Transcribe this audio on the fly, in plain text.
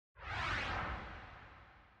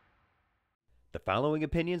The following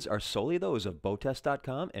opinions are solely those of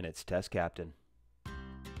BoatTEST.com and its test captain.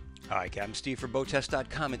 Hi, Captain Steve for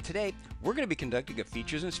BoatTEST.com, and today we're going to be conducting a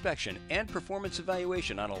features inspection and performance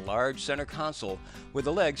evaluation on a large center console with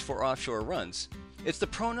the legs for offshore runs. It's the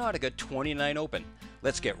Pronautica 29 Open.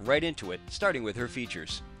 Let's get right into it, starting with her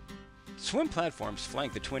features. Swim platforms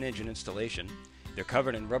flank the twin-engine installation. They're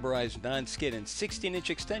covered in rubberized non-skid and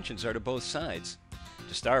 16-inch extensions are to both sides.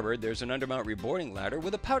 To starboard, there's an undermount reboarding ladder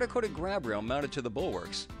with a powder-coated grab rail mounted to the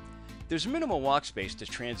bulwarks. There's minimal walk space to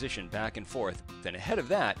transition back and forth. Then ahead of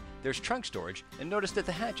that, there's trunk storage, and notice that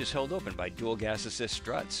the hatch is held open by dual gas assist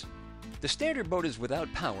struts. The standard boat is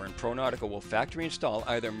without power, and Pronautica will factory install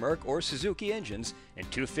either Merc or Suzuki engines in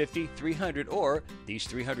 250, 300, or these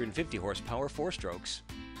 350 horsepower four-strokes.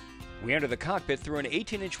 We enter the cockpit through an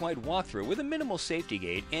 18-inch wide walkthrough with a minimal safety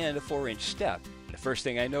gate and a 4-inch step. And the first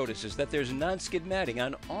thing I notice is that there's non-skid matting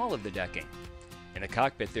on all of the decking. In the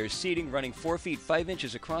cockpit, there's seating running 4 feet 5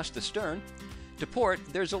 inches across the stern. To port,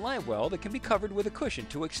 there's a live well that can be covered with a cushion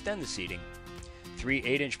to extend the seating. 3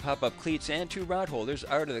 8-inch pop-up cleats and 2 rod holders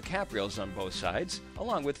are to the cap rails on both sides,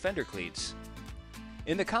 along with fender cleats.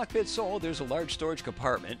 In the cockpit sole, there's a large storage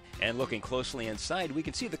compartment, and looking closely inside, we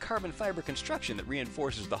can see the carbon fiber construction that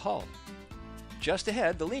reinforces the hull. Just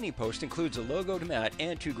ahead, the leaning post includes a logoed mat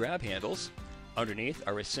and 2 grab handles. Underneath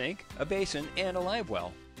are a sink, a basin, and a live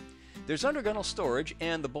well. There's undergunnel storage,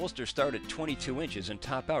 and the bolsters start at 22 inches and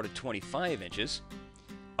top out at 25 inches.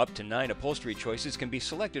 Up to 9 upholstery choices can be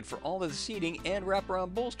selected for all of the seating and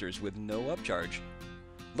wraparound bolsters with no upcharge.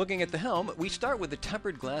 Looking at the helm, we start with a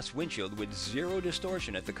tempered glass windshield with 0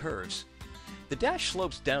 distortion at the curves. The dash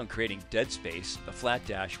slopes down, creating dead space. A flat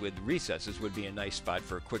dash with recesses would be a nice spot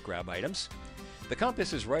for quick grab items. The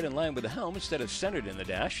compass is right in line with the helm instead of centered in the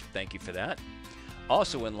dash. Thank you for that.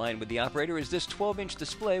 Also in line with the operator is this 12-inch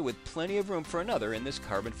display with plenty of room for another in this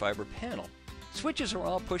carbon fiber panel. Switches are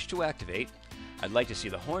all pushed to activate. I'd like to see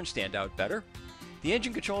the horn stand out better. The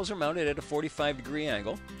engine controls are mounted at a 45-degree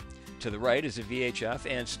angle. To the right is a VHF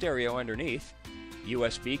and stereo underneath.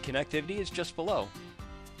 USB connectivity is just below.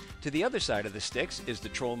 To the other side of the sticks is the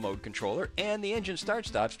troll mode controller and the engine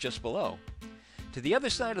start-stops just below. To the other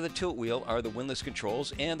side of the tilt wheel are the windlass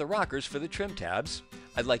controls and the rockers for the trim tabs.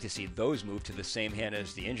 I'd like to see those move to the same hand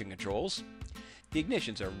as the engine controls. The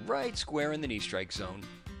ignitions are right square in the knee strike zone.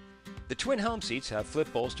 The twin helm seats have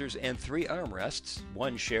flip bolsters and 3 armrests,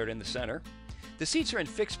 one shared in the center. The seats are in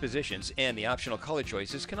fixed positions, and the optional color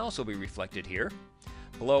choices can also be reflected here.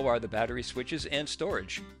 Below are the battery switches and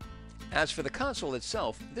storage. As for the console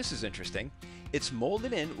itself, this is interesting. It's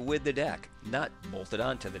molded in with the deck, not bolted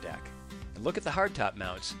onto the deck. And look at the hardtop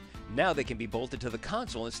mounts. Now they can be bolted to the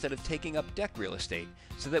console instead of taking up deck real estate,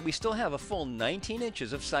 so that we still have a full 19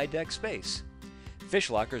 inches of side deck space. Fish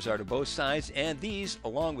lockers are to both sides, and these,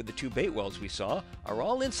 along with the 2 bait wells we saw, are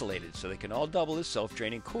all insulated so they can all double as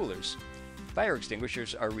self-draining coolers. Fire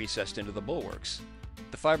extinguishers are recessed into the bulwarks.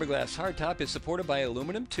 The fiberglass hardtop is supported by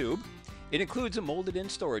aluminum tube. It includes a molded-in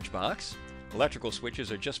storage box. Electrical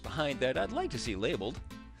switches are just behind that I'd like to see labeled.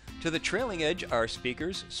 To the trailing edge are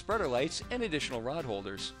speakers, spreader lights, and additional rod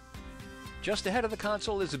holders. Just ahead of the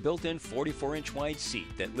console is a built-in 44-inch wide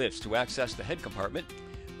seat that lifts to access the head compartment.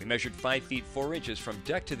 We measured 5 feet 4 inches from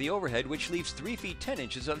deck to the overhead, which leaves 3 feet 10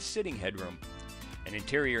 inches of sitting headroom. An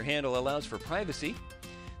interior handle allows for privacy.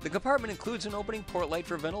 The compartment includes an opening port light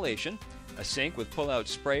for ventilation, a sink with pull-out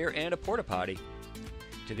sprayer, and a porta-potty.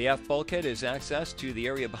 To the aft bulkhead is access to the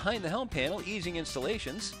area behind the helm panel, easing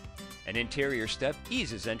installations. An interior step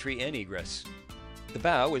eases entry and egress. The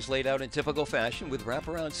bow is laid out in typical fashion with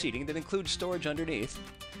wraparound seating that includes storage underneath.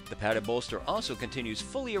 The padded bolster also continues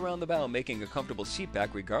fully around the bow, making a comfortable seat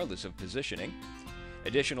back regardless of positioning.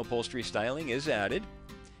 Additional upholstery styling is added.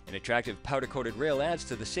 An attractive powder-coated rail adds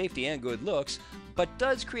to the safety and good looks, but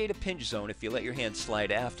does create a pinch zone if you let your hand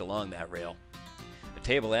slide aft along that rail. A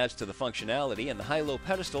table adds to the functionality, and the high-low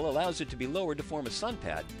pedestal allows it to be lowered to form a sun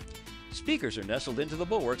pad. Speakers are nestled into the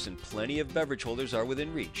bulwarks, and plenty of beverage holders are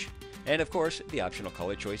within reach. And of course, the optional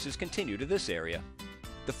color choices continue to this area.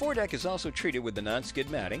 The foredeck is also treated with the non-skid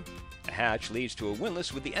matting. A hatch leads to a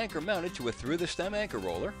windlass with the anchor mounted to a through-the-stem anchor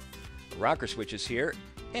roller. A rocker switch is here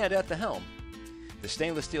and at the helm. The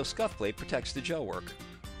stainless steel scuff plate protects the gel work.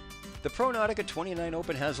 The Pronautica 29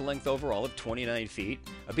 Open has a length overall of 29 feet,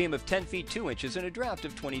 a beam of 10 feet 2 inches, and a draft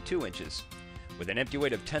of 22 inches. With an empty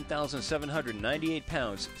weight of 10,798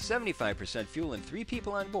 pounds, 75% fuel, and 3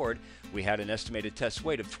 people on board, we had an estimated test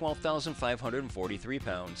weight of 12,543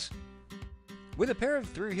 pounds. With a pair of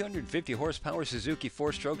 350 horsepower Suzuki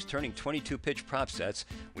 4-strokes turning 22 pitch prop sets,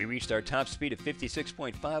 we reached our top speed of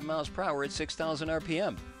 56.5 miles per hour at 6,000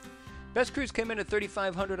 RPM. Best cruise came in at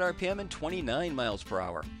 3,500 RPM and 29 miles per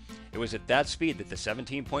hour. It was at that speed that the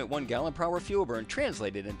 17.1 gallon per hour fuel burn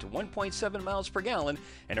translated into 1.7 miles per gallon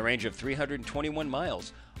and a range of 321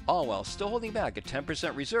 miles, all while still holding back a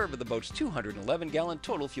 10% reserve of the boat's 211 gallon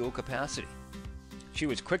total fuel capacity. She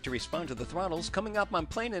was quick to respond to the throttles, coming up on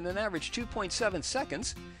plane in an average 2.7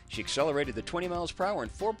 seconds. She accelerated to 20 miles per hour in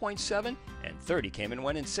 4.7, and 30 came and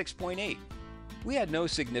went in 6.8. We had no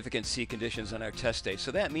significant sea conditions on our test day, so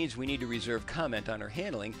that means we need to reserve comment on her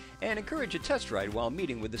handling and encourage a test ride while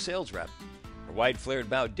meeting with the sales rep. Her wide flared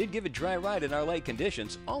bow did give a dry ride in our light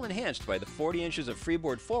conditions, all enhanced by the 40 inches of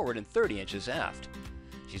freeboard forward and 30 inches aft.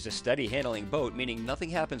 She's a steady handling boat, meaning nothing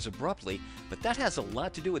happens abruptly, but that has a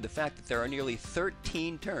lot to do with the fact that there are nearly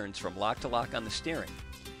 13 turns from lock to lock on the steering.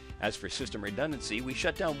 As for system redundancy, we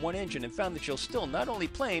shut down one engine and found that she'll still not only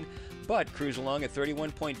plane, but cruise along at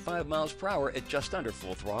 31.5 miles per hour at just under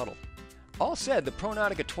full throttle. All said, the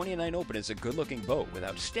Pronautica 29 Open is a good-looking boat with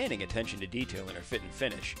outstanding attention to detail in her fit and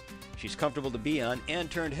finish. She's comfortable to be on and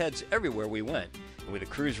turned heads everywhere we went. And with a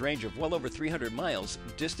cruise range of well over 300 miles,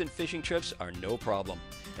 distant fishing trips are no problem.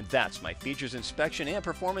 And that's my features inspection and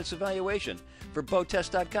performance evaluation. For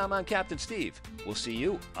BoatTEST.com, I'm Captain Steve. We'll see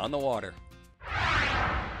you on the water.